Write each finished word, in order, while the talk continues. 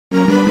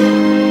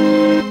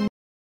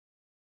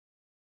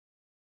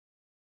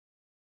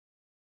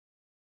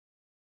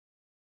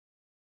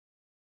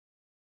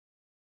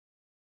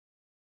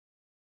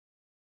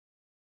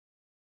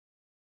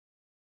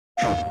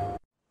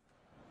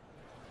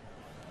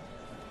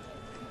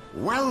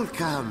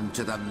Welcome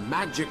to the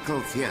magical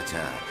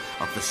theater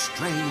of the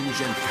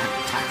strange and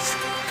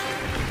fantastic.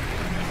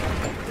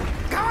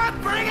 Go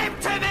and bring him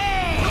to me!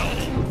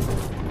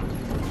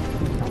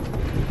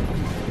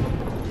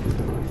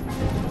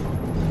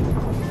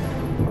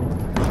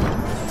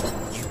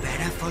 You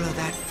better follow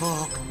that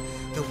fork.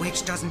 The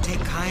witch doesn't take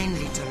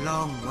kindly to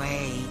long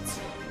waits.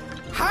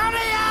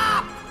 Hurry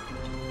up!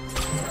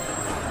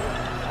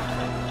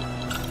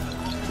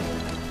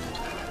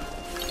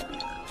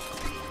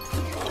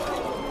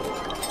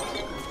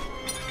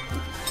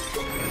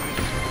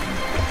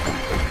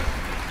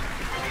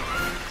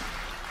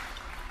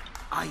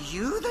 Are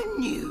you the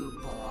new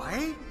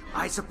boy?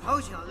 I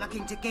suppose you're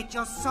looking to get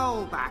your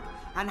soul back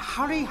and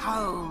hurry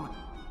home.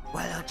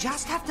 Well, you'll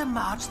just have to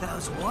march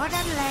those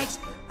wooden legs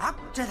up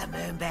to the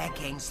Moonbear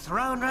King's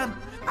throne room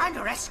and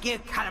rescue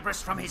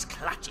Calibris from his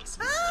clutches.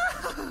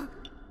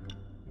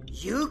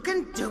 You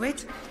can do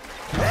it.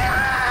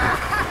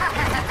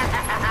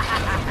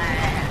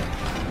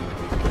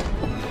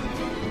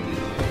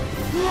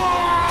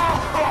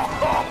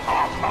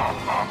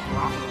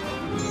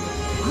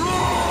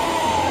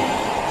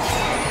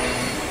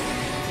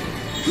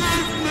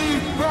 Give me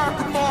back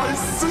my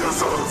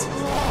scissors!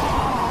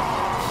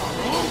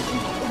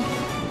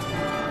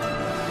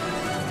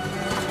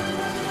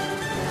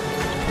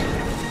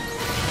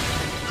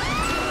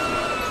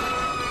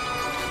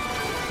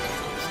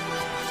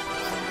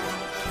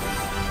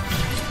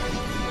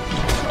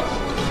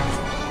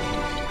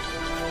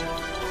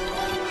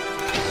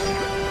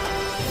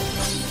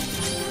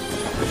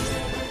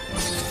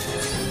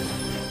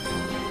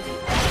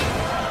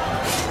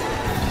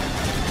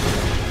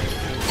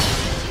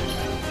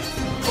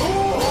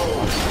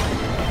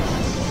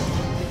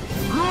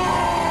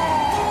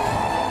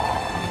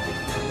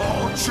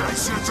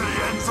 Chase you to the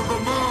ends of the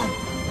moon!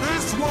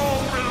 This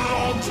world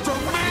belongs to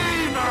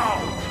me now!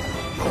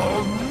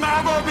 You'll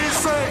never be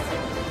safe!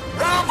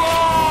 Ever!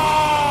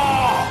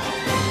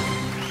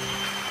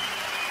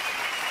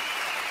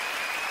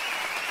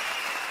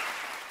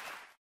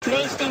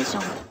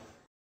 PlayStation